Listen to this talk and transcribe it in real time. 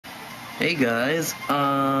Hey guys,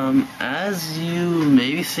 as you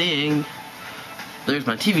may be seeing, there's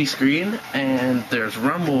my TV screen and there's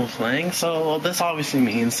Rumble playing, so this obviously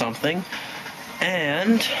means something.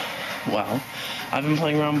 And, well, I've been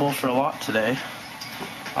playing Rumble for a lot today.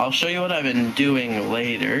 I'll show you what I've been doing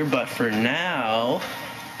later, but for now,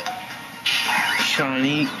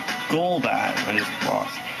 shiny Golbat. I just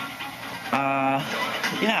lost.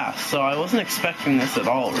 Yeah, so I wasn't expecting this at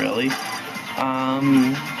all, really.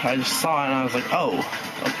 I just saw it and I was like, oh,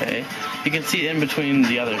 okay. You can see it in between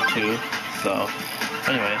the other two. So,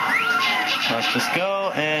 anyway, let's just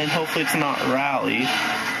go, and hopefully it's not rally.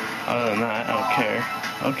 Other than that, I don't care.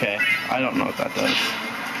 Okay, I don't know what that does,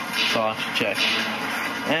 so I'll have to check.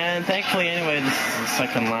 And thankfully, anyway, this is the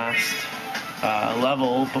second last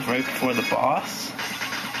level right before the boss.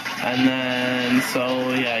 And then, so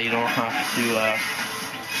yeah, you don't have to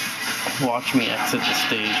watch me exit the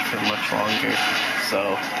stage for much longer.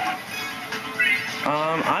 So,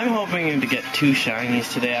 I'm hoping to get 2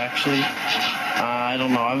 shinies today, actually. I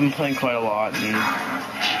don't know, I've been playing quite a lot, and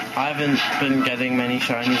I haven't been getting many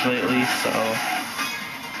shinies lately, so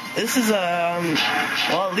this is,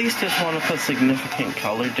 well, at least it's one with a significant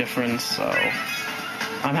color difference, so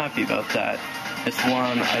I'm happy about that. It's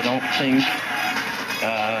one I don't think,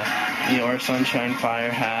 your Sunshine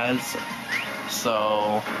Fire has.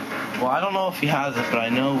 So, well, I don't know if he has it, but I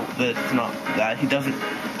know that it's not that he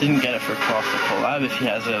didn't get it for cross the collab if he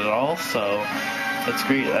has it at all. So that's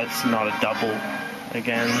great. That's not a double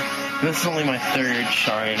again. And this is only my 3rd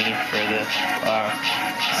shiny for this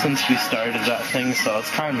since we started that thing, so it's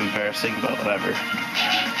kind of embarrassing, but whatever.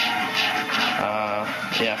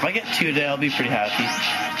 Yeah, if I get 2 today, I'll be pretty happy.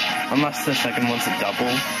 Unless the second one's a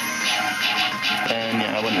double, then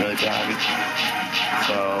yeah, I wouldn't really be happy.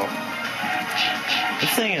 So.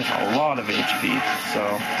 This thing is a lot of HP, so,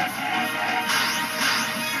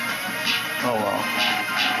 oh well.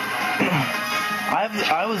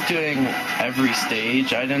 I was doing every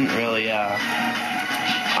stage. I didn't really,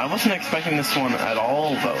 I wasn't expecting this one at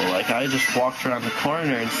all, though. Like, I just walked around the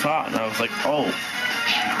corner and saw it, and I was like, oh,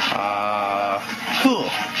 cool.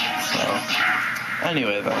 So,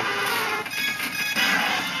 anyway, though.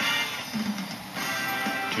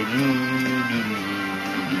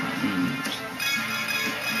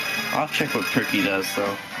 I'll check what Perky does,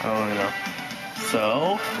 though. I don't really know.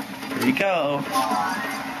 So, here we go.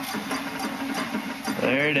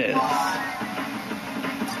 There it is.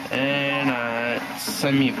 And it's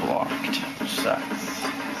semi-blocked, which sucks.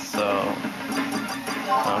 So,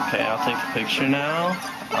 okay, I'll take a picture now.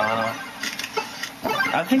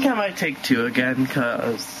 I think I might take 2 again,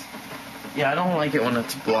 because, yeah, I don't like it when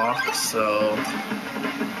it's blocked, so.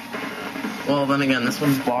 Well, then again, this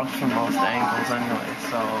one's blocked from most angles anyway,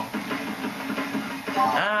 so.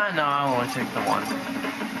 No, I'll only take the 1.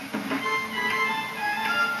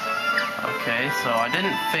 Okay, so I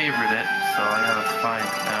didn't favorite it, so I gotta find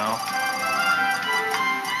it now.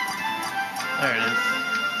 There it is.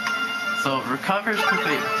 So it recovers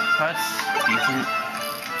quickly. That's decent.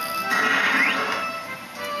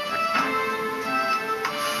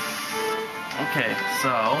 Okay,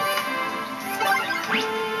 so.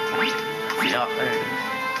 Yeah, there it is.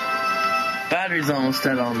 Battery's almost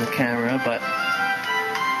dead on the camera, but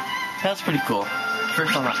that's pretty cool.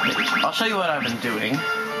 First on that page. I'll show you what I've been doing.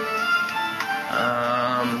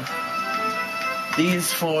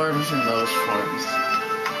 These forms and those forms.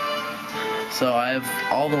 So I have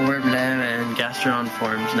all the Wormdam and Gastrodon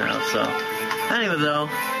forms now, so. Anyway though,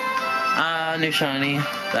 new shiny.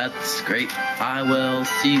 That's great. I will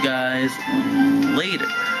see you guys later.